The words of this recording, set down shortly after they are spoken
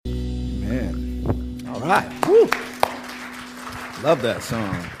right. Woo. Love that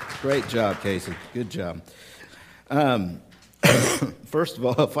song. Great job, Casey. Good job. First of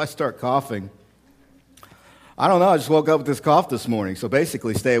all, if I start coughing, I don't know. I just woke up with this cough this morning, so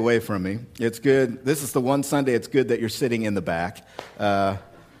basically stay away from me. It's good. This is the one Sunday it's good that you're sitting in the back.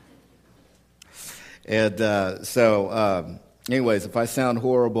 Anyways, if I sound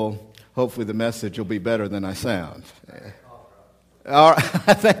horrible, hopefully the message will be better than I sound. All right.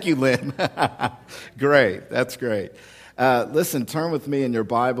 Thank you, Lynn. Great. That's great. Listen, turn with me in your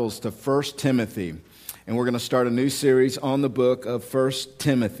Bibles to 1 Timothy, and we're going to start a new series on the book of 1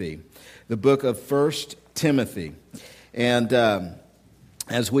 Timothy, the book of 1 Timothy. And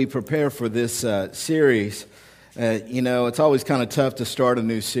as we prepare for this series, it's always kind of tough to start a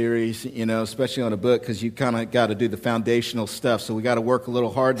new series, especially on a book, because you kind of got to do the foundational stuff. So we got to work a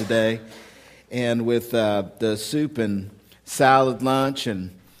little hard today. And with the soup and salad lunch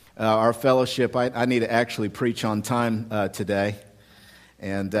and our fellowship, I need to actually preach on time today.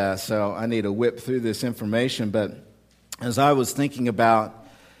 And so I need to whip through this information. But as I was thinking about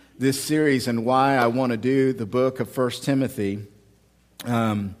this series and why I want to do the book of 1 Timothy,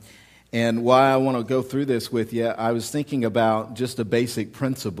 and why I want to go through this with you, I was thinking about just a basic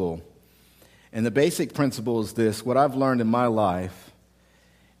principle. And the basic principle is this: what I've learned in my life,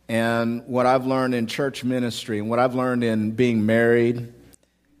 and what I've learned in church ministry, and what I've learned in being married,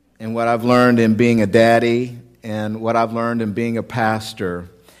 and what I've learned in being a daddy, and what I've learned in being a pastor.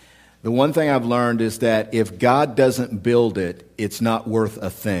 The one thing I've learned is that if God doesn't build it, it's not worth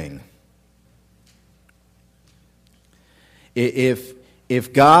a thing.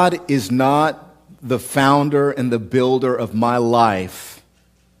 If God is not the founder and the builder of my life,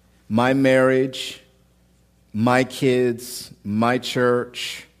 my marriage, my kids, my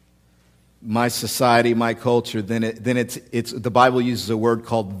church, my society, my culture, then it's the Bible uses a word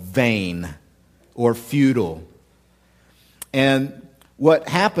called vain or futile. And what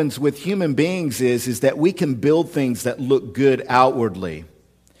happens with human beings is that we can build things that look good outwardly.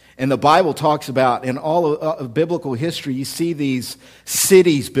 And the Bible talks about, in all of biblical history, you see these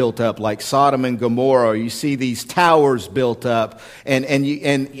cities built up like Sodom and Gomorrah, or you see these towers built up, and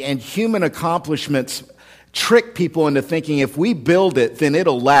human accomplishments trick people into thinking if we build it, then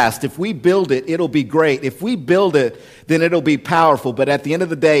it'll last. If we build it, it'll be great. If we build it, then it'll be powerful. But at the end of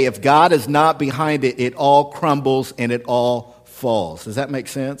the day, if God is not behind it, it all crumbles and it all falls. Does that make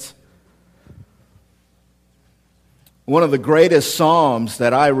sense? One of the greatest psalms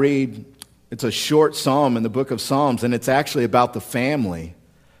that I read, it's a short psalm in the book of Psalms, and it's actually about the family.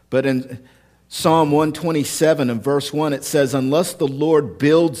 But in Psalm 127 and verse 1, it says, "Unless the Lord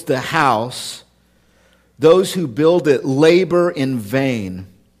builds the house, those who build it labor in vain.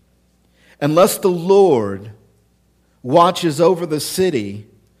 Unless the Lord watches over the city,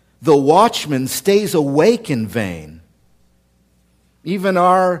 the watchman stays awake in vain." Even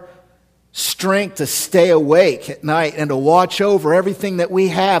our strength to stay awake at night and to watch over everything that we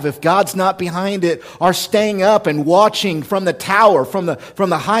have, if God's not behind it, our staying up and watching from the tower, from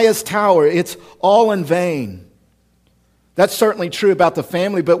the highest tower, it's all in vain. That's certainly true about the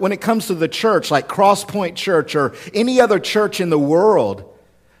family, but when it comes to the church, like Cross Point Church or any other church in the world,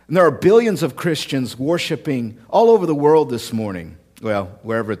 and there are billions of Christians worshiping all over the world this morning. Well,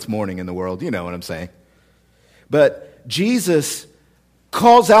 wherever it's morning in the world, you know what I'm saying. But Jesus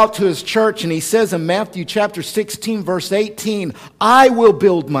calls out to his church, and he says in Matthew chapter 16, verse 18, "I will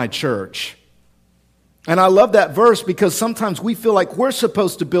build my church." And I love that verse because sometimes we feel like we're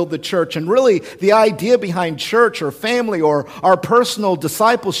supposed to build the church, and really the idea behind church or family or our personal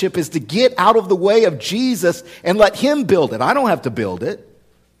discipleship is to get out of the way of Jesus and let him build it. I don't have to build it.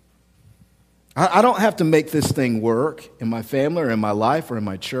 I don't have to make this thing work in my family or in my life or in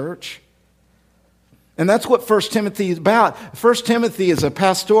my church. And that's what 1 Timothy is about. 1 Timothy is a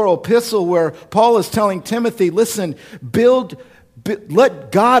pastoral epistle where Paul is telling Timothy, listen,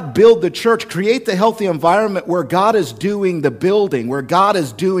 let God build the church. Create the healthy environment where God is doing the building, where God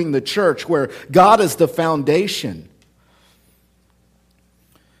is doing the church, where God is the foundation.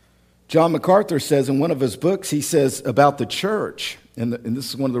 John MacArthur says in one of his books, he says about the church, and this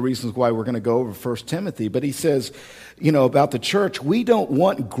is one of the reasons why we're going to go over 1 Timothy, but he says, about the church, we don't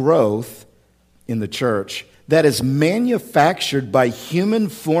want growth in the church that is manufactured by human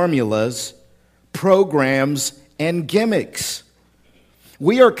formulas, programs, and gimmicks.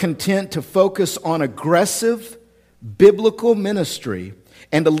 We are content to focus on aggressive biblical ministry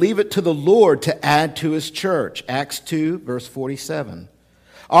and to leave it to the Lord to add to his church. Acts 2, verse 47.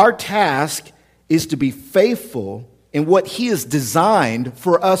 Our task is to be faithful in what he has designed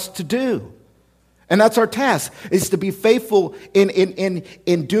for us to do. And that's our task, is to be faithful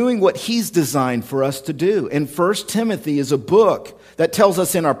in doing what he's designed for us to do. And 1 Timothy is a book that tells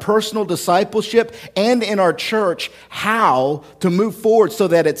us in our personal discipleship and in our church how to move forward so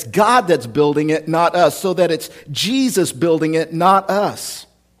that it's God that's building it, not us. So that it's Jesus building it, not us.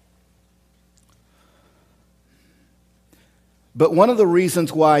 But one of the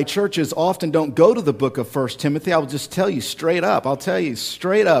reasons why churches often don't go to the book of 1 Timothy, I'll just tell you straight up. I'll tell you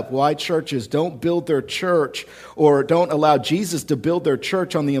straight up why churches don't build their church or don't allow Jesus to build their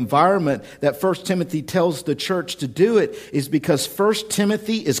church on the environment that 1 Timothy tells the church to do it, is because 1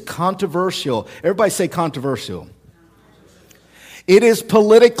 Timothy is controversial. Everybody say controversial. It is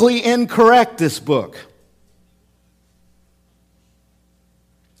politically incorrect, this book.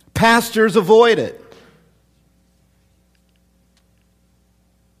 Pastors avoid it.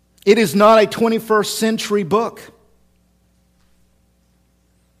 It is not a 21st century book.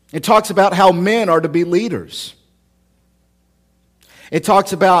 It talks about how men are to be leaders. It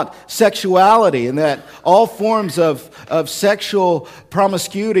talks about sexuality and that all forms of sexual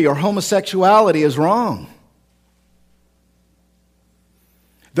promiscuity or homosexuality is wrong.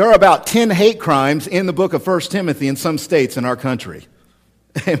 There are about 10 hate crimes in the book of 1 Timothy in some states in our country.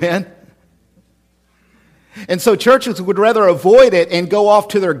 Amen? And so churches would rather avoid it and go off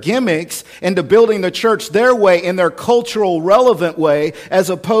to their gimmicks and to building the church their way, in their cultural relevant way, as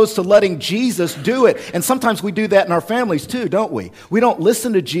opposed to letting Jesus do it. And sometimes we do that in our families too, don't we? We don't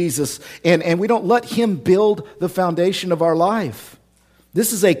listen to Jesus and we don't let him build the foundation of our life.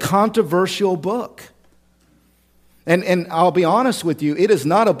 This is a controversial book. And I'll be honest with you, it is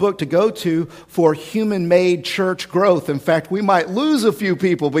not a book to go to for human-made church growth. In fact, we might lose a few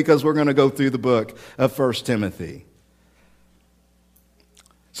people because we're going to go through the book of 1 Timothy.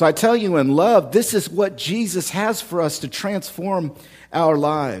 So I tell you in love, this is what Jesus has for us to transform our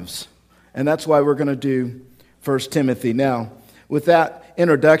lives. And that's why we're going to do 1 Timothy. Now, with that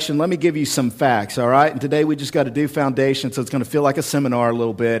introduction, let me give you some facts, all right? And today we just got to do foundation, so it's going to feel like a seminar a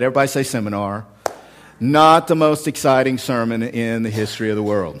little bit. Everybody say seminar. Not the most exciting sermon in the history of the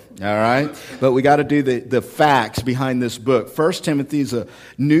world, all right? But we got to do the facts behind this book. 1 Timothy is a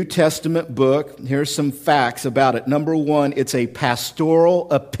New Testament book. Here's some facts about it. Number one, it's a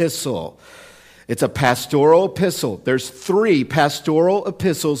pastoral epistle. It's a pastoral epistle. There's 3 pastoral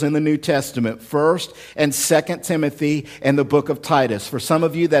epistles in the New Testament, 1st and 2nd Timothy and the book of Titus. For some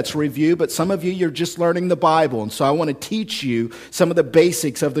of you, that's review, but some of you, you're just learning the Bible. And so I want to teach you some of the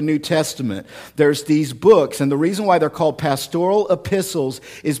basics of the New Testament. There's these books, and the reason why they're called pastoral epistles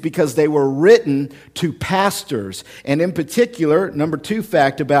is because they were written to pastors. And in particular, number 2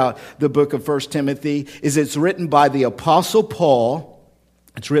 fact about the book of 1 Timothy is it's written by the Apostle Paul.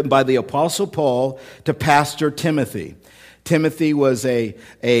 It's written by the Apostle Paul to Pastor Timothy. Timothy was a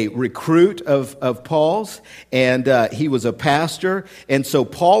recruit of Paul's, and he was a pastor. And so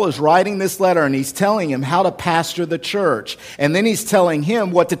Paul is writing this letter, and he's telling him how to pastor the church. And then he's telling him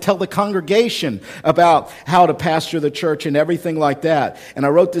what to tell the congregation about how to pastor the church and everything like that. And I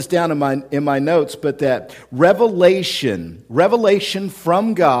wrote this down in my notes, but that revelation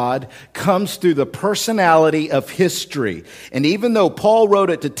from God comes through the personality of history. And even though Paul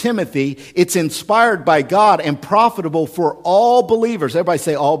wrote it to Timothy, it's inspired by God and profitable for all believers. Everybody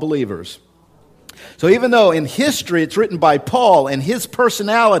say all believers. So even though in history it's written by Paul and his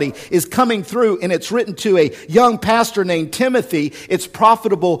personality is coming through and it's written to a young pastor named Timothy, it's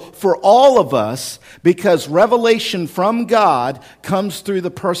profitable for all of us because revelation from God comes through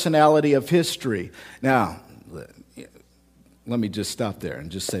the personality of history. Now, let me just stop there and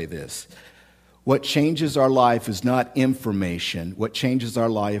just say this. What changes our life is not information. What changes our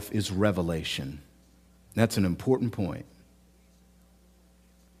life is revelation. That's an important point.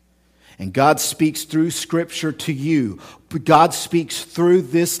 And God speaks through Scripture to you. God speaks through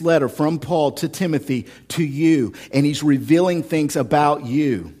this letter from Paul to Timothy to you. And he's revealing things about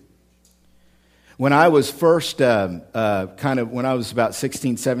you. When I was first, when I was about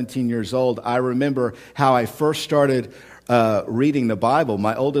 16, 17 years old, I remember how I first started reading the Bible.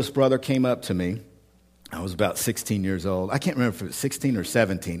 My oldest brother came up to me. I was about 16 years old. I can't remember if it was 16 or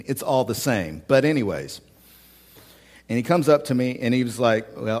 17. It's all the same. But anyways. And he comes up to me and he was like,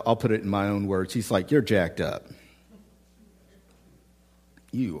 well, I'll put it in my own words. He's like, you're jacked up.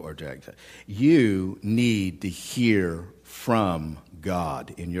 You are jacked up. You need to hear from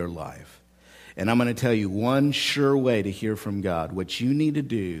God in your life. And I'm going to tell you one sure way to hear from God. What you need to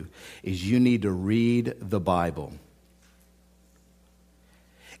do is you need to read the Bible.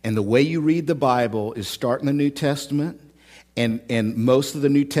 And the way you read the Bible is start in the New Testament And most of the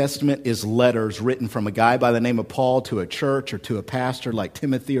New Testament is letters written from a guy by the name of Paul to a church or to a pastor like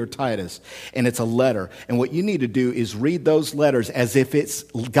Timothy or Titus. And it's a letter. And what you need to do is read those letters as if it's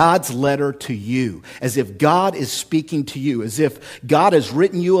God's letter to you, as if God is speaking to you, as if God has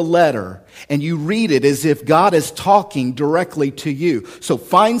written you a letter, and you read it as if God is talking directly to you. So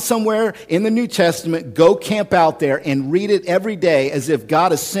find somewhere in the New Testament, go camp out there and read it every day as if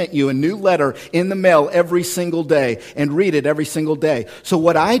God has sent you a new letter in the mail every single day, and read it every single day. So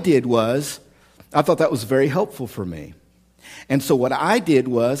what I did was, I thought that was very helpful for me. And so what I did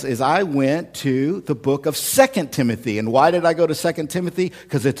was, I went to the book of 2 Timothy. And why did I go to 2 Timothy?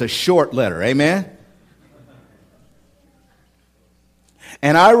 Because it's a short letter. Amen?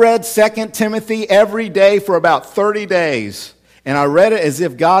 And I read 2 Timothy every day for about 30 days. And I read it as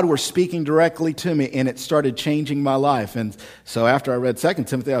if God were speaking directly to me, and it started changing my life. And so after I read 2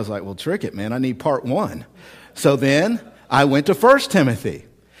 Timothy, I was like, well, trick it, man. I need part 1. So then I went to 1 Timothy.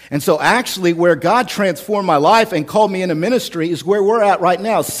 And so actually where God transformed my life and called me into ministry is where we're at right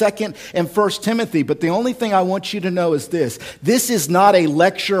now, 2 and 1 Timothy. But the only thing I want you to know is this. This is not a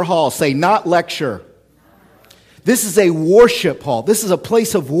lecture hall. Say, not lecture. This is a worship hall. This is a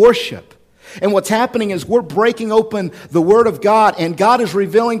place of worship. And what's happening is we're breaking open the Word of God, and God is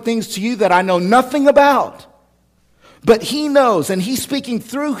revealing things to you that I know nothing about. But He knows, and He's speaking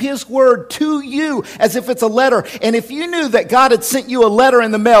through His Word to you as if it's a letter. And if you knew that God had sent you a letter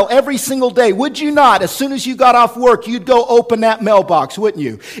in the mail every single day, would you not, as soon as you got off work, you'd go open that mailbox, wouldn't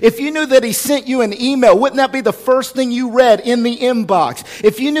you? If you knew that He sent you an email, wouldn't that be the first thing you read in the inbox?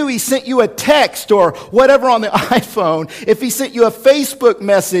 If you knew He sent you a text or whatever on the iPhone, if He sent you a Facebook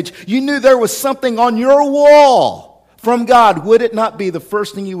message, you knew there was something on your wall from God, would it not be the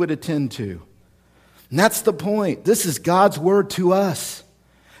first thing you would attend to? And that's the point. This is God's word to us.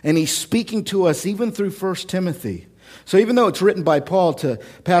 And He's speaking to us even through 1 Timothy. So even though it's written by Paul to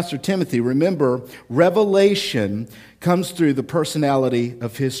Pastor Timothy, remember, revelation comes through the personality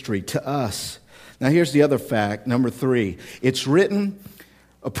of history to us. Now here's the other fact, number 3. It's written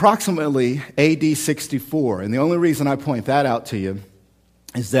approximately AD 64. And the only reason I point that out to you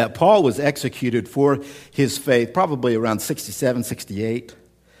is that Paul was executed for his faith probably around 67, 68.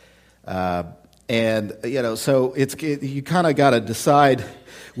 And, so you kind of got to decide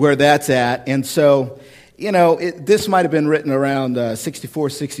where that's at. And so, this might have been written around 64,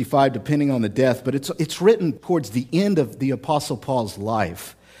 65, depending on the death. But it's written towards the end of the Apostle Paul's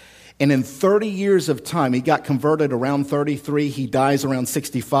life. And in 30 years of time, he got converted around 33. He dies around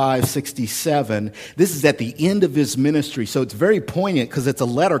 65, 67. This is at the end of his ministry. So it's very poignant because it's a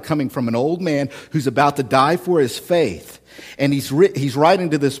letter coming from an old man who's about to die for his faith. And he's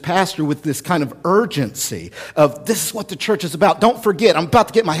writing to this pastor with this kind of urgency of, this is what the church is about. Don't forget, I'm about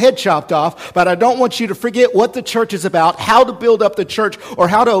to get my head chopped off, but I don't want you to forget what the church is about, how to build up the church, or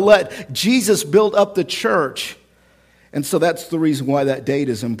how to let Jesus build up the church. And so that's the reason why that date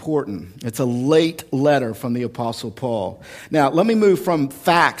is important. It's a late letter from the Apostle Paul. Now, let me move from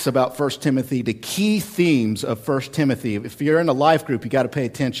facts about 1 Timothy to key themes of 1 Timothy. If you're in a life group, you got to pay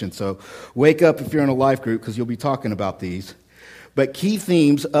attention. So wake up if you're in a life group because you'll be talking about these. But key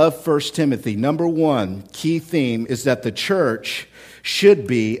themes of 1 Timothy. Number 1, key theme is that the church should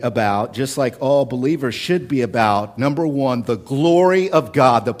be about, just like all believers should be about, number 1, the glory of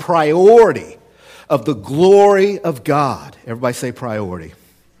God, the priority of the glory of God. Everybody say priority.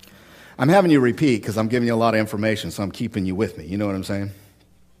 I'm having you repeat because I'm giving you a lot of information, so I'm keeping you with me. You know what I'm saying?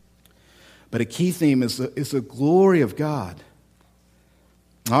 But a key theme is the glory of God.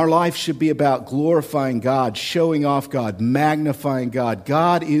 Our life should be about glorifying God, showing off God, magnifying God.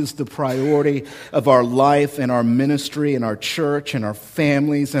 God is the priority of our life and our ministry and our church and our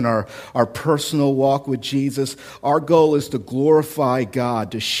families and our personal walk with Jesus. Our goal is to glorify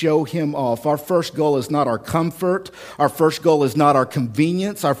God, to show Him off. Our first goal is not our comfort. Our first goal is not our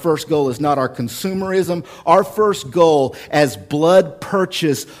convenience. Our first goal is not our consumerism. Our first goal as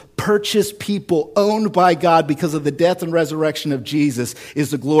blood-purchased people owned by God because of the death and resurrection of Jesus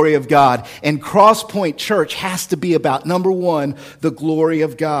is the glory of God. And Cross Point Church has to be about, number 1, the glory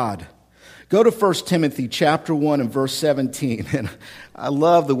of God. Go to 1 Timothy chapter 1 and verse 17. And I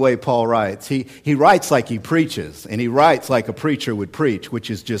love the way Paul writes. He writes like he preaches, and he writes like a preacher would preach, which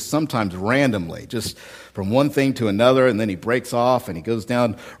is just sometimes randomly, just from one thing to another, and then he breaks off and he goes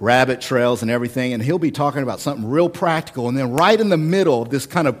down rabbit trails and everything, and he'll be talking about something real practical, and then right in the middle of this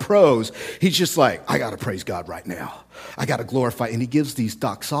kind of prose, he's just like, I got to praise God right now. I got to glorify, and he gives these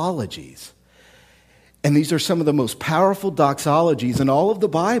doxologies. And these are some of the most powerful doxologies in all of the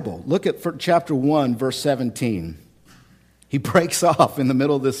Bible. Look at chapter 1, verse 17. He breaks off in the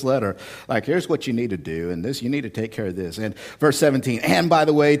middle of this letter. Like, here's what you need to do, and this, you need to take care of this. And verse 17, and by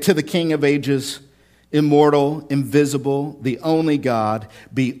the way, to the King of ages, immortal, invisible, the only God,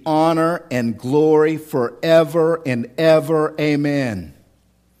 be honor and glory forever and ever. Amen.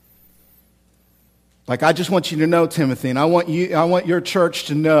 Like, I just want you to know, Timothy, and I want your church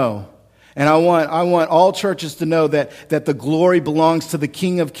to know, and I want all churches to know that the glory belongs to the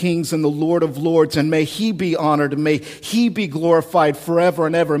King of kings and the Lord of lords, and may he be honored, and may he be glorified forever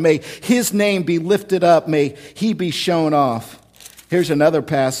and ever. May his name be lifted up, may he be shown off. Here's another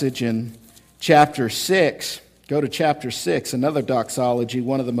passage in chapter 6. Go to chapter 6, another doxology,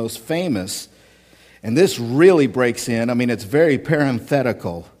 one of the most famous. And this really breaks in. I mean, it's very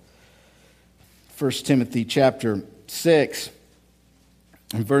parenthetical. 1 Timothy chapter 6,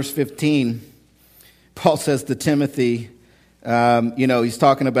 in verse 15, Paul says to Timothy, he's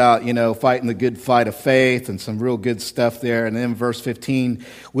talking about, fighting the good fight of faith and some real good stuff there. And then verse 15,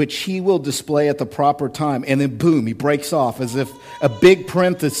 which he will display at the proper time. And then boom, he breaks off as if a big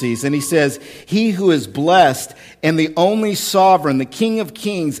parenthesis. And he says, he who is blessed and the only sovereign, the King of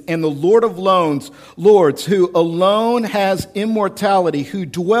kings and the Lord of lords, who alone has immortality, who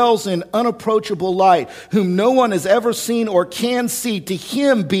dwells in unapproachable light, whom no one has ever seen or can see, to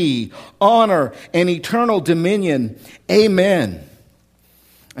him be honor and eternal dominion. Amen.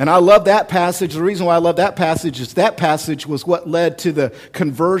 And I love that passage. The reason why I love that passage is that passage was what led to the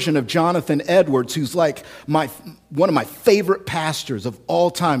conversion of Jonathan Edwards, who's like one of my favorite pastors of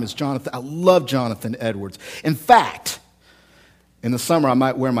all time is Jonathan. I love Jonathan Edwards. In fact, in the summer I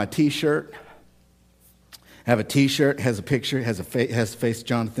might wear my T-shirt. Have a T-shirt, has a picture, has the face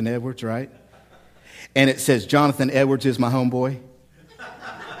Jonathan Edwards, right? And it says, Jonathan Edwards is my homeboy.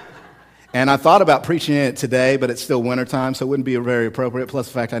 And I thought about preaching it today, but it's still wintertime, so it wouldn't be very appropriate, plus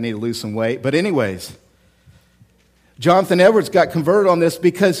the fact I need to lose some weight. But anyways, Jonathan Edwards got converted on this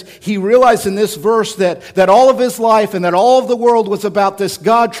because he realized in this verse that all of his life and that all of the world was about this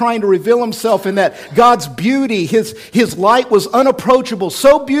God trying to reveal himself, and that God's beauty, his light was unapproachable,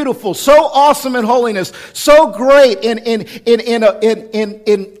 so beautiful, so awesome in holiness, so great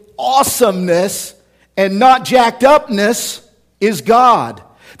in awesomeness and not jacked upness is God.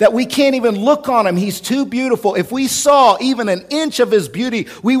 That we can't even look on him. He's too beautiful. If we saw even an inch of his beauty,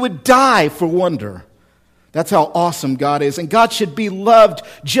 we would die for wonder. That's how awesome God is. And God should be loved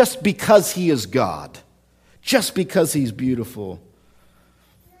just because he is God. Just because he's beautiful.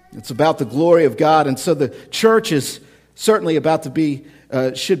 It's about the glory of God. And so the church is certainly about to be,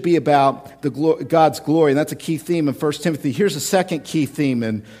 should be about God's glory. And that's a key theme in 1 Timothy. Here's a second key theme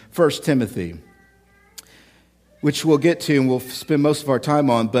in 1 Timothy, which we'll get to and we'll spend most of our time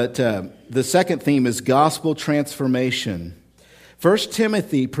on. But the second theme is gospel transformation. 1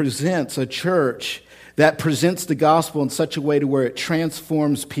 Timothy presents a church that presents the gospel in such a way to where it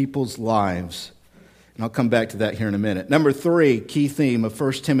transforms people's lives. And I'll come back to that here in a minute. Number 3, key theme of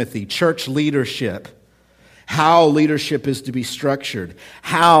 1 Timothy, church leadership. How leadership is to be structured,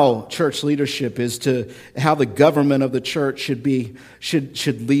 how church leadership is to, how the government of the church should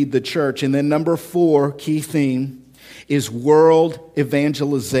lead the church. And then number 4, key theme, is world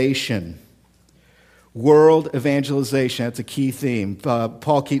evangelization. World evangelization, that's a key theme.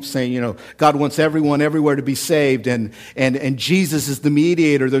 Paul keeps saying, God wants everyone everywhere to be saved, and Jesus is the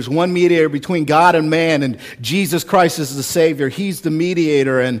mediator. There's one mediator between God and man, and Jesus Christ is the Savior. He's the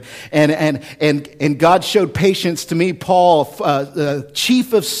mediator, and God showed patience to me, Paul,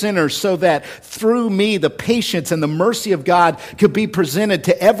 chief of sinners, so that through me the patience and the mercy of God could be presented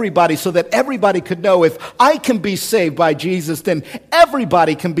to everybody, so that everybody could know if I can be saved by Jesus, then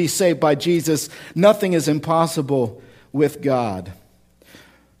everybody can be saved by Jesus. Nothing is impossible with God.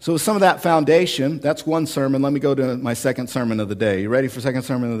 So with some of that foundation, that's one sermon. Let me go to my second sermon of the day. You ready for second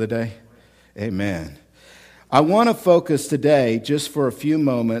sermon of the day? Amen. I want to focus today, just for a few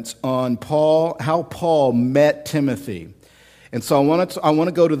moments, on how Paul met Timothy. And so I want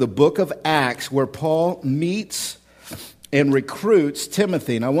to go to the book of Acts, where Paul meets and recruits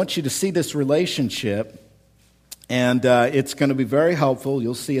Timothy. And I want you to see this relationship. And it's going to be very helpful.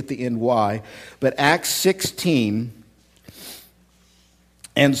 You'll see at the end why. But Acts 16,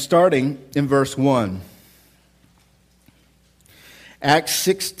 and starting in verse 1. Acts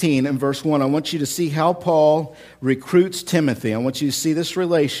 16 and verse 1. I want you to see how Paul recruits Timothy. I want you to see this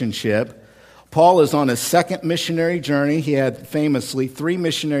relationship. Paul is on his second missionary journey. He had famously 3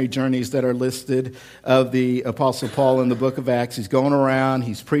 missionary journeys that are listed of the Apostle Paul in the book of Acts. He's going around,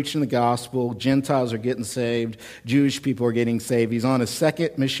 he's preaching the gospel, Gentiles are getting saved, Jewish people are getting saved. He's on his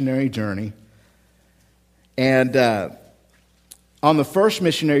second missionary journey. And On the first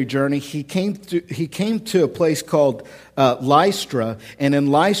missionary journey, he came to a place called Lystra, and in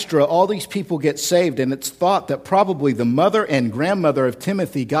Lystra, all these people get saved, and it's thought that probably the mother and grandmother of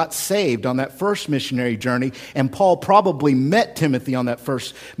Timothy got saved on that first missionary journey, and Paul probably met Timothy on that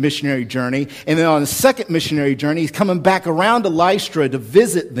first missionary journey, and then on the second missionary journey, he's coming back around to Lystra to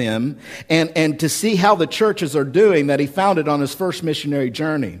visit them and to see how the churches are doing that he founded on his first missionary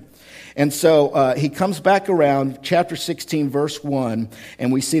journey. And so he comes back around, chapter 16, verse 1,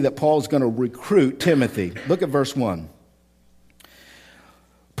 and we see that Paul's going to recruit Timothy. Look at verse 1.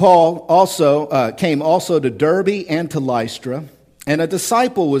 Paul also came also to Derbe and to Lystra, and a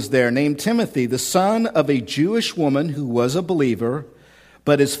disciple was there named Timothy, the son of a Jewish woman who was a believer,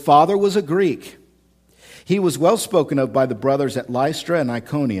 but his father was a Greek. He was well spoken of by the brothers at Lystra and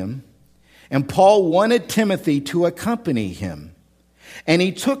Iconium, and Paul wanted Timothy to accompany him. And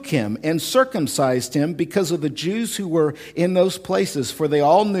he took him and circumcised him because of the Jews who were in those places, for they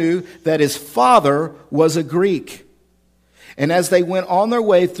all knew that his father was a Greek. And as they went on their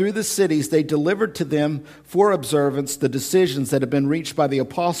way through the cities, they delivered to them for observance the decisions that had been reached by the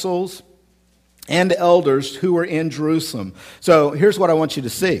apostles and elders who were in Jerusalem. So here's what I want you to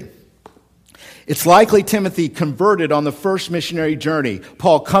see. It's likely Timothy converted on the first missionary journey.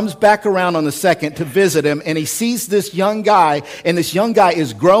 Paul comes back around on the second to visit him, and he sees this young guy, and this young guy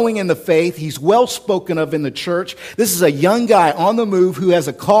is growing in the faith. He's well spoken of in the church. This is a young guy on the move who has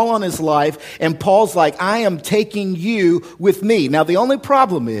a call on his life, and Paul's like, I am taking you with me. Now, the only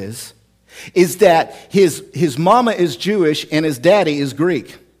problem is that his mama is Jewish and his daddy is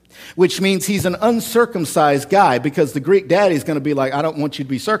Greek, which means he's an uncircumcised guy, because the Greek daddy is going to be like, I don't want you to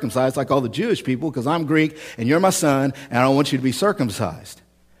be circumcised like all the Jewish people because I'm Greek and you're my son and I don't want you to be circumcised.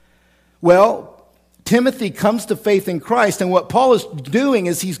 Well, Timothy comes to faith in Christ, and what Paul is doing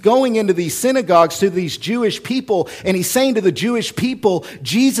is he's going into these synagogues to these Jewish people, and he's saying to the Jewish people,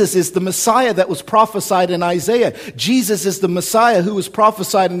 Jesus is the Messiah that was prophesied in Isaiah. Jesus is the Messiah who was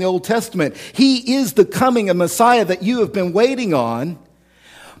prophesied in the Old Testament. He is the coming of Messiah that you have been waiting on.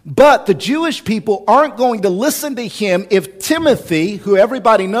 But the Jewish people aren't going to listen to him if Timothy, who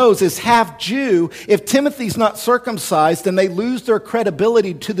everybody knows is half Jew, if Timothy's not circumcised, then they lose their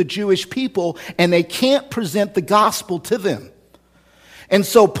credibility to the Jewish people and they can't present the gospel to them. And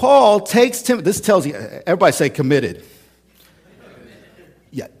so Paul takes Timothy. This tells you, everybody say committed.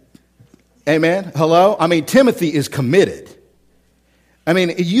 Yeah. Amen. Hello? I mean, Timothy is committed. I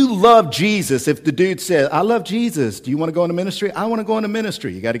mean, you love Jesus. If the dude says, I love Jesus, do you want to go into ministry? I want to go into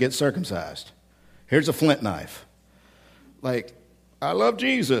ministry. You got to get circumcised. Here's a flint knife. Like, I love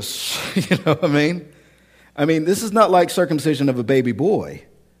Jesus. You know what I mean? I mean, this is not like circumcision of a baby boy.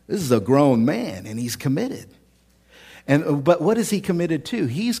 This is a grown man, and he's committed. But what is he committed to?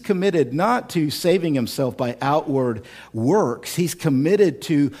 He's committed not to saving himself by outward works. He's committed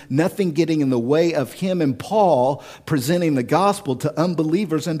to nothing getting in the way of him and Paul presenting the gospel to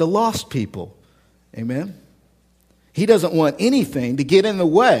unbelievers and to lost people. Amen? He doesn't want anything to get in the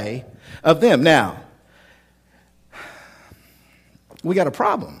way of them. Now, we got a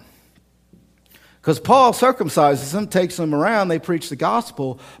problem. Because Paul circumcises them, takes them around, they preach the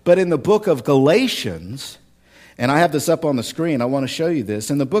gospel. But in the book of Galatians, and I have this up on the screen, I want to show you this.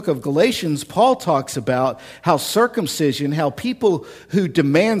 In the book of Galatians, Paul talks about how circumcision, how people who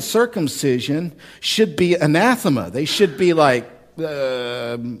demand circumcision should be anathema. They should be like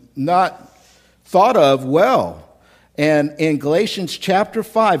not thought of well. And in Galatians chapter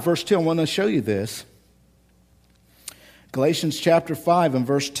 5, verse 2, I want to show you this. Galatians chapter 5 and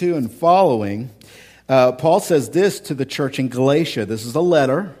verse 2 and following, Paul says this to the church in Galatia. This is a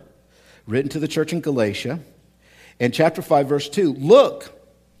letter written to the church in Galatia. In chapter 5, verse 2, look,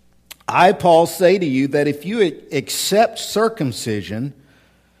 I, Paul, say to you that if you accept circumcision,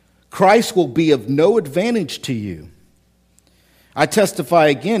 Christ will be of no advantage to you. I testify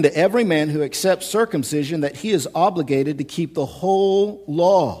again to every man who accepts circumcision that he is obligated to keep the whole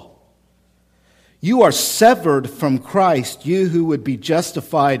law. You are severed from Christ, you who would be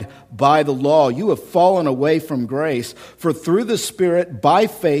justified by the law. You have fallen away from grace. For through the Spirit, by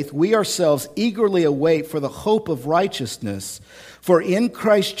faith, we ourselves eagerly await for the hope of righteousness. For in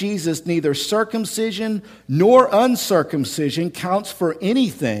Christ Jesus, neither circumcision nor uncircumcision counts for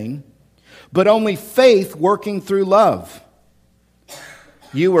anything, but only faith working through love.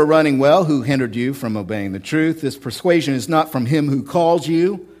 You were running well. Who hindered you from obeying the truth? This persuasion is not from him who calls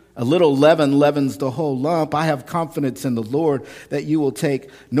you. A little leaven leavens the whole lump. I have confidence in the Lord that you will take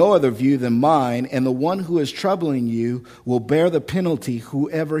no other view than mine, and the one who is troubling you will bear the penalty,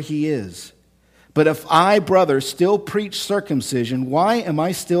 whoever he is. But if I, brothers, still preach circumcision, why am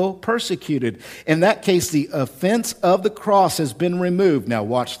I still persecuted? In that case, the offense of the cross has been removed. Now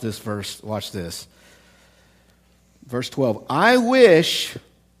watch this verse. Watch this. Verse 12. I wish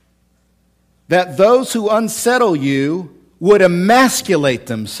that those who unsettle you would emasculate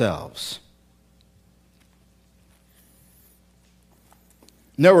themselves.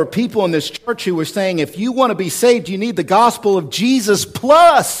 And there were people in this church who were saying, if you want to be saved, you need the gospel of Jesus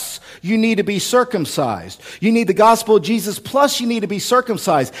plus you need to be circumcised. You need the gospel of Jesus plus you need to be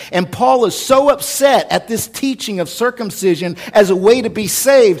circumcised. And Paul is so upset at this teaching of circumcision as a way to be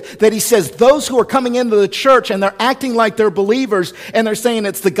saved that he says those who are coming into the church and they're acting like they're believers and they're saying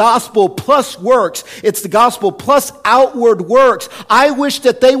it's the gospel plus works, it's the gospel plus outward works, I wish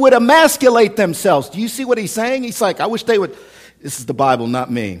that they would emasculate themselves. Do you see what he's saying? He's like, I wish they would. This is the Bible, not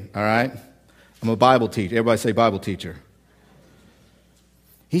me, all right? I'm a Bible teacher. Everybody say Bible teacher.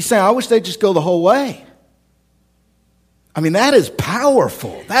 He's saying, I wish they'd just go the whole way. I mean, that is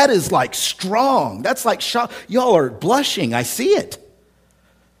powerful. That is like strong. That's like shock. Y'all are blushing. I see it.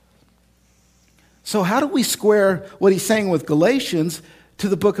 So how do we square what he's saying with Galatians to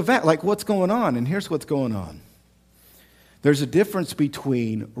the book of Acts? Like, what's going on? And here's what's going on. There's a difference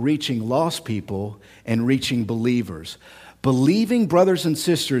between reaching lost people and reaching believers. Believing brothers and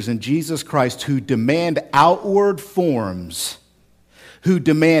sisters in Jesus Christ who demand outward forms, who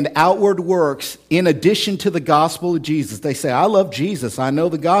demand outward works in addition to the gospel of Jesus. They say, I love Jesus, I know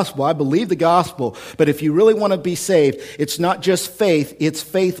the gospel, I believe the gospel, but if you really want to be saved, it's not just faith, it's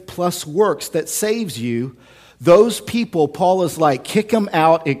faith plus works that saves you. Those people, Paul is like, kick them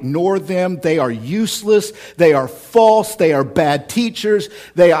out, ignore them, they are useless, they are false, they are bad teachers,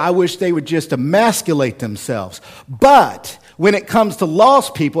 I wish they would just emasculate themselves. But when it comes to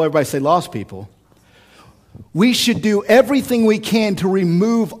lost people, everybody say lost people, we should do everything we can to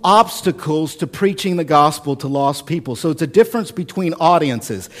remove obstacles to preaching the gospel to lost people. So it's a difference between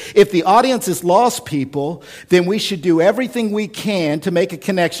audiences. If the audience is lost people, then we should do everything we can to make a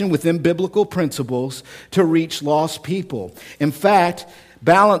connection within biblical principles to reach lost people. In fact,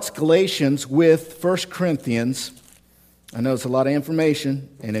 balance Galatians with 1 Corinthians. I know it's a lot of information,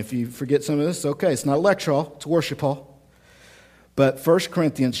 and if you forget some of this, it's okay. It's not a lecture hall, it's a worship hall. But 1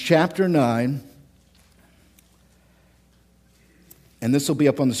 Corinthians chapter 9, and this will be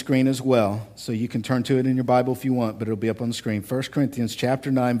up on the screen as well, so you can turn to it in your Bible if you want, but it'll be up on the screen. 1 Corinthians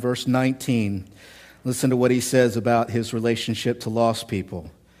chapter 9, verse 19. Listen to what he says about his relationship to lost people.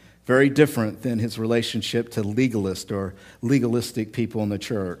 Very different than his relationship to legalist or legalistic people in the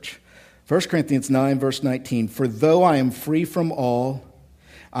church. 1 Corinthians 9, verse 19. For though I am free from all,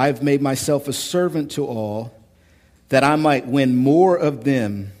 I have made myself a servant to all, that I might win more of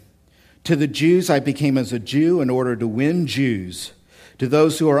them. To the Jews I became as a Jew in order to win Jews. To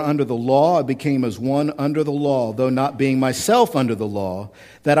those who are under the law, I became as one under the law, though not being myself under the law,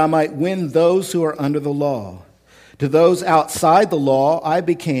 that I might win those who are under the law. To those outside the law, I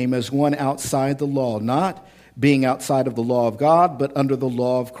became as one outside the law, not being outside of the law of God, but under the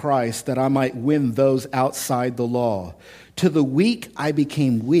law of Christ, that I might win those outside the law. To the weak I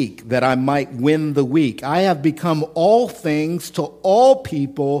became weak, that I might win the weak. I have become all things to all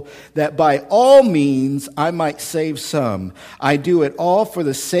people, that by all means I might save some. I do it all for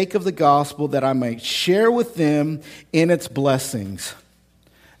the sake of the gospel, that I might share with them in its blessings.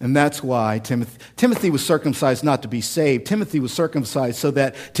 And that's why Timothy was circumcised not to be saved. Timothy was circumcised so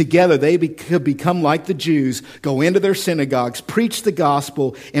that together they could become like the Jews, go into their synagogues, preach the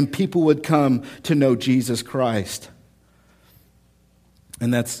gospel, and people would come to know Jesus Christ.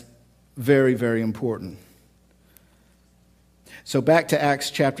 And that's very, very important. So back to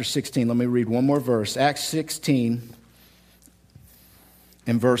Acts chapter 16. Let me read one more verse. Acts 16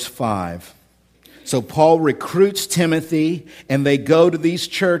 and verse 5. So Paul recruits Timothy, and they go to these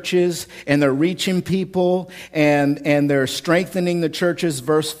churches, and they're reaching people, and they're strengthening the churches.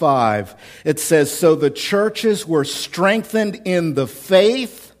 Verse 5, it says, so the churches were strengthened in the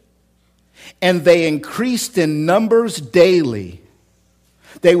faith, and they increased in numbers daily.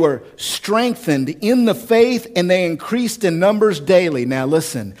 They were strengthened in the faith, and they increased in numbers daily. Now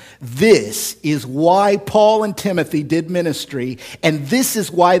listen, this is why Paul and Timothy did ministry, and this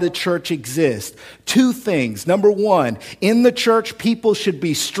is why the church exists. Two things. Number one, in the church, people should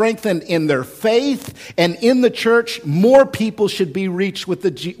be strengthened in their faith, and in the church, more people should be reached with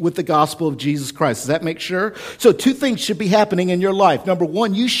the gospel of Jesus Christ. Does that make sure? So two things should be happening in your life. Number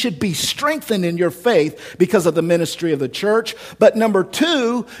one, you should be strengthened in your faith because of the ministry of the church. But number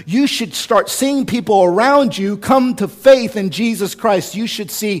two, you should start seeing people around you come to faith in Jesus Christ. You should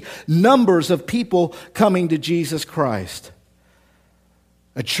see numbers of people coming to Jesus Christ.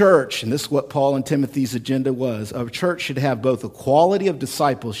 A church, and this is what Paul and Timothy's agenda was, a church should have both a quality of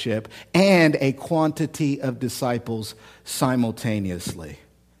discipleship and a quantity of disciples simultaneously.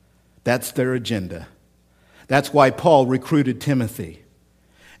 That's their agenda. That's why Paul recruited Timothy.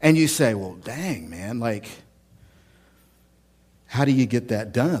 And you say, well, dang, man, like, how do you get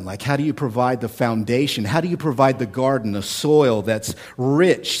that done? Like, how do you provide the foundation? How do you provide the garden, the soil that's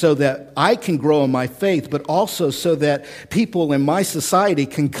rich so that I can grow in my faith, but also so that people in my society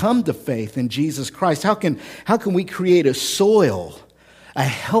can come to faith in Jesus Christ? How can we create a soil, a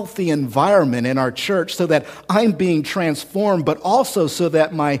healthy environment in our church so that I'm being transformed, but also so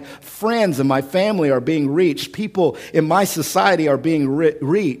that my friends and my family are being reached, people in my society are being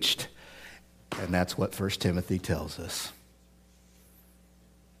reached? And that's what 1 Timothy tells us.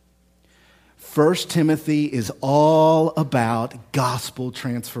 1 Timothy is all about gospel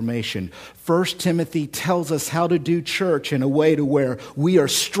transformation. 1 Timothy tells us how to do church in a way to where we are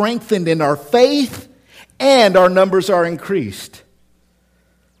strengthened in our faith and our numbers are increased.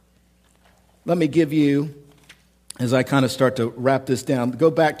 Let me give you, as I kind of start to wrap this down, go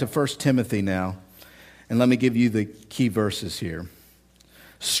back to 1 Timothy now, and let me give you the key verses here.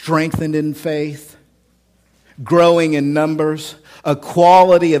 Strengthened in faith, growing in numbers, a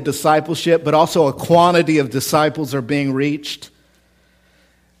quality of discipleship, but also a quantity of disciples are being reached.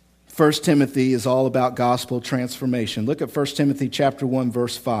 1 Timothy is all about gospel transformation. Look at 1 Timothy chapter 1,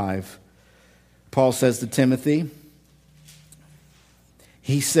 verse 5. Paul says to Timothy,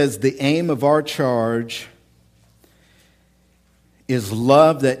 he says, the aim of our charge is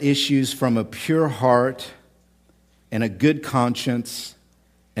love that issues from a pure heart and a good conscience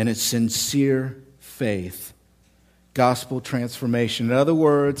and a sincere faith. Gospel transformation. In other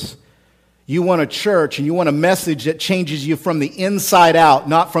words, you want a church and you want a message that changes you from the inside out,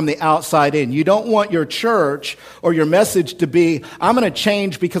 not from the outside in. You don't want your church or your message to be, I'm going to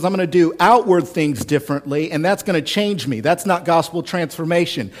change because I'm going to do outward things differently, and that's going to change me. That's not gospel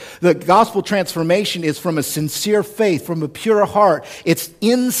transformation. The gospel transformation is from a sincere faith, from a pure heart. It's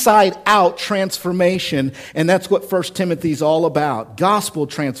inside out transformation, and that's what 1 Timothy is all about. Gospel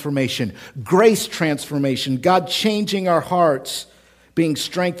transformation, grace transformation, God changing our hearts, being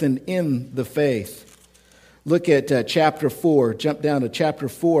strengthened in the faith. Look at chapter 4. Jump down to chapter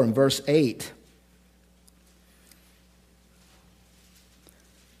 4 and verse 8.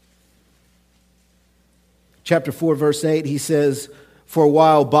 Chapter 4, verse 8, he says, for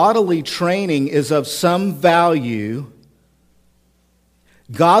while bodily training is of some value,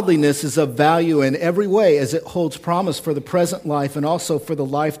 godliness is of value in every way as it holds promise for the present life and also for the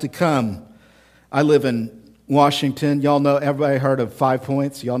life to come. I live in Washington. Y'all know, everybody heard of 5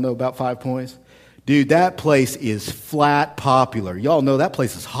 Points? Y'all know about 5 Points? Dude, that place is flat popular. Y'all know that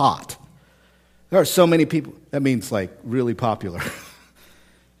place is hot. There are so many people. That means like really popular.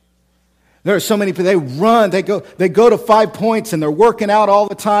 There are so many people. They run. They go to 5 Points and they're working out all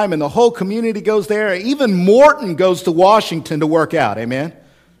the time, and the whole community goes there. Even Morton goes to Washington to work out. Amen?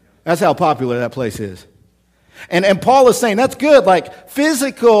 That's how popular that place is. And Paul is saying that's good. Like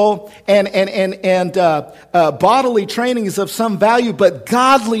physical and bodily training is of some value, but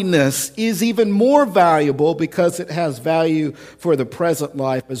godliness is even more valuable because it has value for the present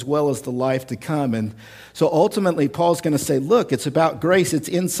life as well as the life to come. And so ultimately, Paul's going to say, look, it's about grace. It's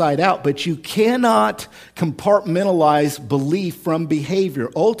inside out, but you cannot compartmentalize belief from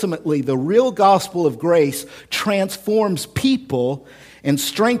behavior. Ultimately, the real gospel of grace transforms people and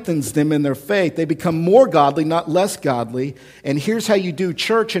strengthens them in their faith. They become more godly, not less godly. And here's how you do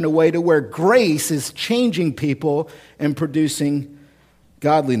church in a way to where grace is changing people and producing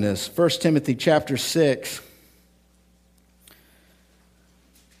godliness. 1 Timothy chapter 6,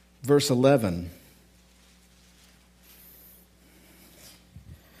 verse 11.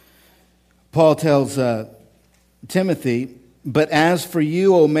 Paul tells Timothy, but as for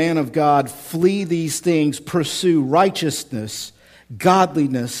you, O man of God, flee these things, pursue righteousness,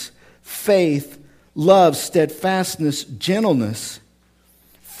 godliness, faith, love, steadfastness, gentleness.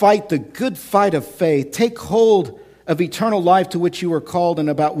 Fight the good fight of faith. Take hold of eternal life to which you were called and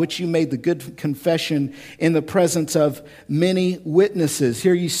about which you made the good confession in the presence of many witnesses.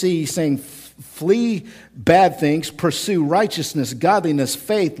 Here you see he's saying, flee bad things, pursue righteousness, godliness,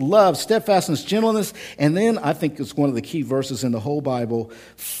 faith, love, steadfastness, gentleness. And then I think it's one of the key verses in the whole Bible,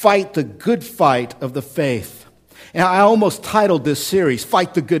 fight the good fight of the faith. And I almost titled this series,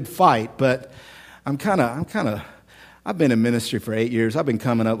 Fight the Good Fight, but I've been in ministry for 8 years. I've been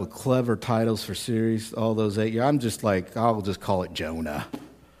coming up with clever titles for series all those 8 years. I'm just like, I'll just call it Jonah.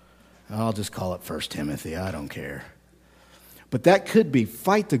 I'll just call it 1 Timothy. I don't care. But that could be,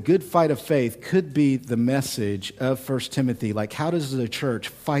 fight the good fight of faith, could be the message of 1 Timothy. Like, how does the church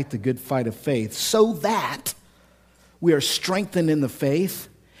fight the good fight of faith so that we are strengthened in the faith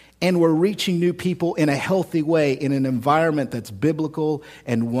and we're reaching new people in a healthy way, in an environment that's biblical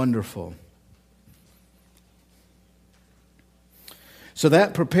and wonderful? So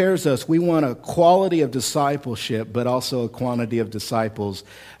that prepares us. We want a quality of discipleship, but also a quantity of disciples.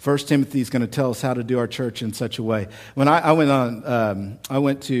 1 Timothy is going to tell us how to do our church in such a way. When I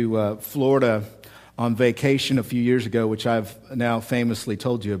went to Florida on vacation a few years ago, which I've now famously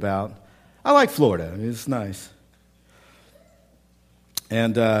told you about. I like Florida. It's nice.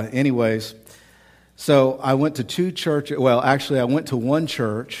 And anyways, so I went to two churches. Well, actually, I went to one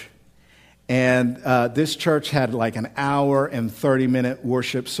church. And this church had like an hour and 30-minute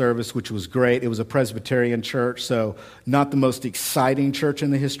worship service, which was great. It was a Presbyterian church, so not the most exciting church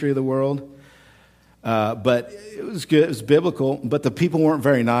in the history of the world. But it was good. It was biblical, but the people weren't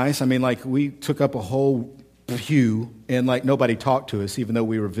very nice. I mean, like, we took up a whole pew, and like nobody talked to us, even though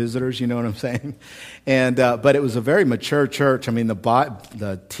we were visitors, you know what I'm saying? And but it was a very mature church. I mean,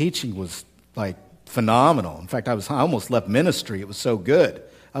 the teaching was like phenomenal. In fact, I almost left ministry. It was so good.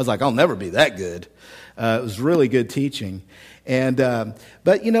 I was like, I'll never be that good. It was really good teaching. And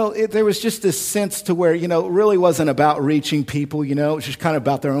but, you know, there was just this sense to where, you know, it really wasn't about reaching people, you know. It was just kind of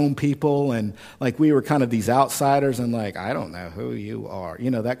about their own people. And, like, we were kind of these outsiders and, like, I don't know who you are,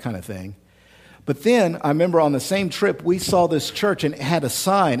 you know, that kind of thing. But then I remember on the same trip, we saw this church and it had a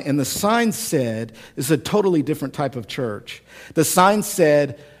sign. And the sign said, this is a totally different type of church. The sign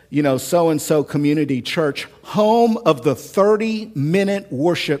said, you know, so-and-so community church, home of the 30-minute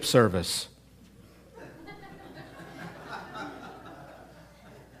worship service.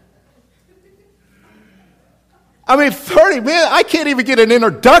 I mean, 30 minutes, I can't even get an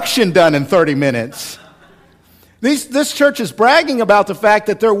introduction done in 30 minutes. This church is bragging about the fact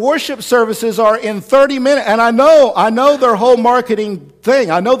that their worship services are in 30 minutes. And I know their whole marketing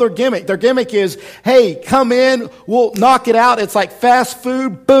thing. I know their gimmick. Their gimmick is, hey, come in, we'll knock it out. It's like fast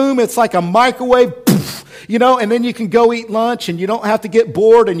food, boom, it's like a microwave, poof, you know, and then you can go eat lunch and you don't have to get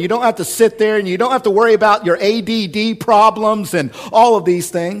bored and you don't have to sit there and you don't have to worry about your ADD problems and all of these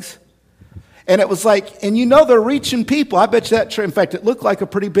things. And it was like, and you know they're reaching people. I bet you that church, in fact, it looked like a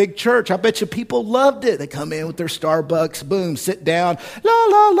pretty big church. I bet you people loved it. They come in with their Starbucks, boom, sit down, la,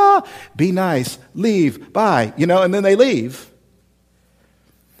 la, la, be nice, leave, bye, you know, and then they leave.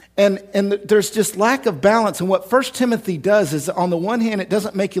 And there's just lack of balance. And what 1 Timothy does is, on the one hand, it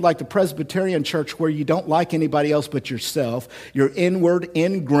doesn't make you like the Presbyterian church where you don't like anybody else but yourself. You're inward,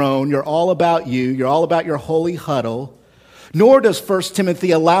 ingrown. You're all about you. You're all about your holy huddle. Nor does 1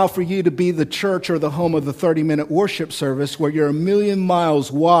 Timothy allow for you to be the church or the home of the 30-minute worship service where you're 1,000,000 miles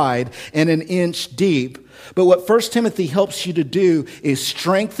wide and 1 inch deep. But what 1 Timothy helps you to do is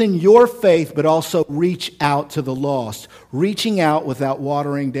strengthen your faith, but also reach out to the lost. Reaching out without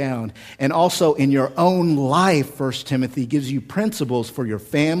watering down. And also in your own life, 1 Timothy gives you principles for your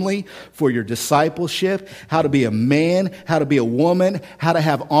family, for your discipleship, how to be a man, how to be a woman, how to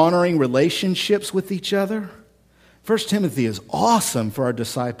have honoring relationships with each other. 1 Timothy is awesome for our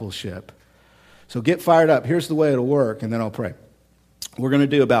discipleship. So get fired up. Here's the way it'll work, and then I'll pray. We're going to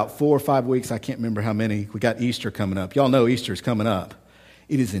do about 4 or 5 weeks. I can't remember how many. We got Easter coming up. Y'all know Easter's coming up.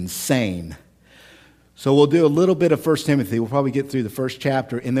 It is insane. So we'll do a little bit of 1 Timothy. We'll probably get through the first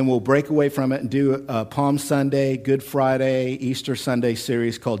chapter, and then we'll break away from it and do a Palm Sunday, Good Friday, Easter Sunday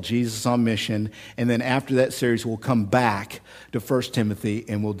series called Jesus on Mission. And then after that series, we'll come back to 1 Timothy,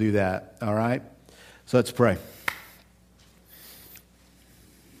 and we'll do that. All right? So let's pray.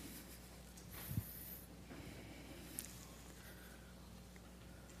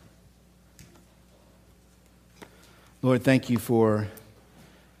 Lord, thank you for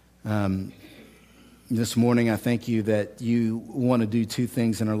this morning. I thank you that you want to do two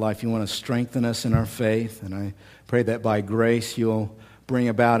things in our life. You want to strengthen us in our faith, and I pray that by grace you'll bring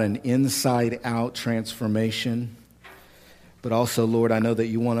about an inside-out transformation. But also, Lord, I know that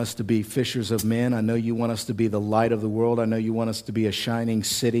you want us to be fishers of men. I know you want us to be the light of the world. I know you want us to be a shining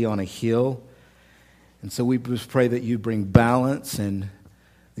city on a hill. And so we just pray that you bring balance and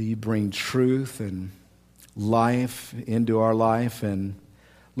that you bring truth and life into our life, and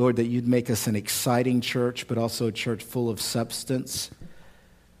Lord, that you'd make us an exciting church, but also a church full of substance.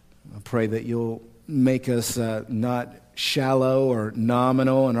 I pray that you'll make us not shallow or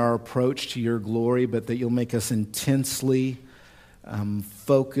nominal in our approach to your glory, but that you'll make us intensely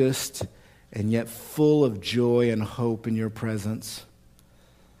focused and yet full of joy and hope in your presence.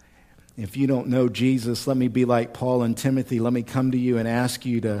 If you don't know Jesus, let me be like Paul and Timothy. Let me come to you and ask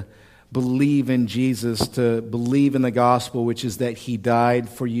you to believe in Jesus, to believe in the gospel, which is that he died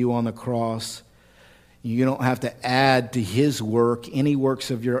for you on the cross. You don't have to add to his work any works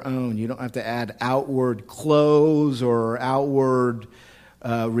of your own. You don't have to add outward clothes or outward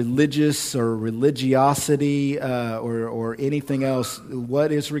religious or religiosity or anything else.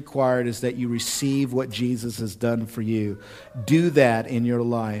 What is required is that you receive what Jesus has done for you. Do that in your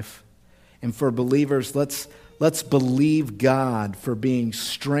life. And for believers, let's believe God for being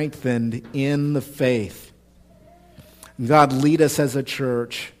strengthened in the faith. God, lead us as a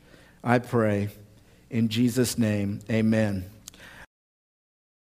church, I pray. In Jesus' name, amen.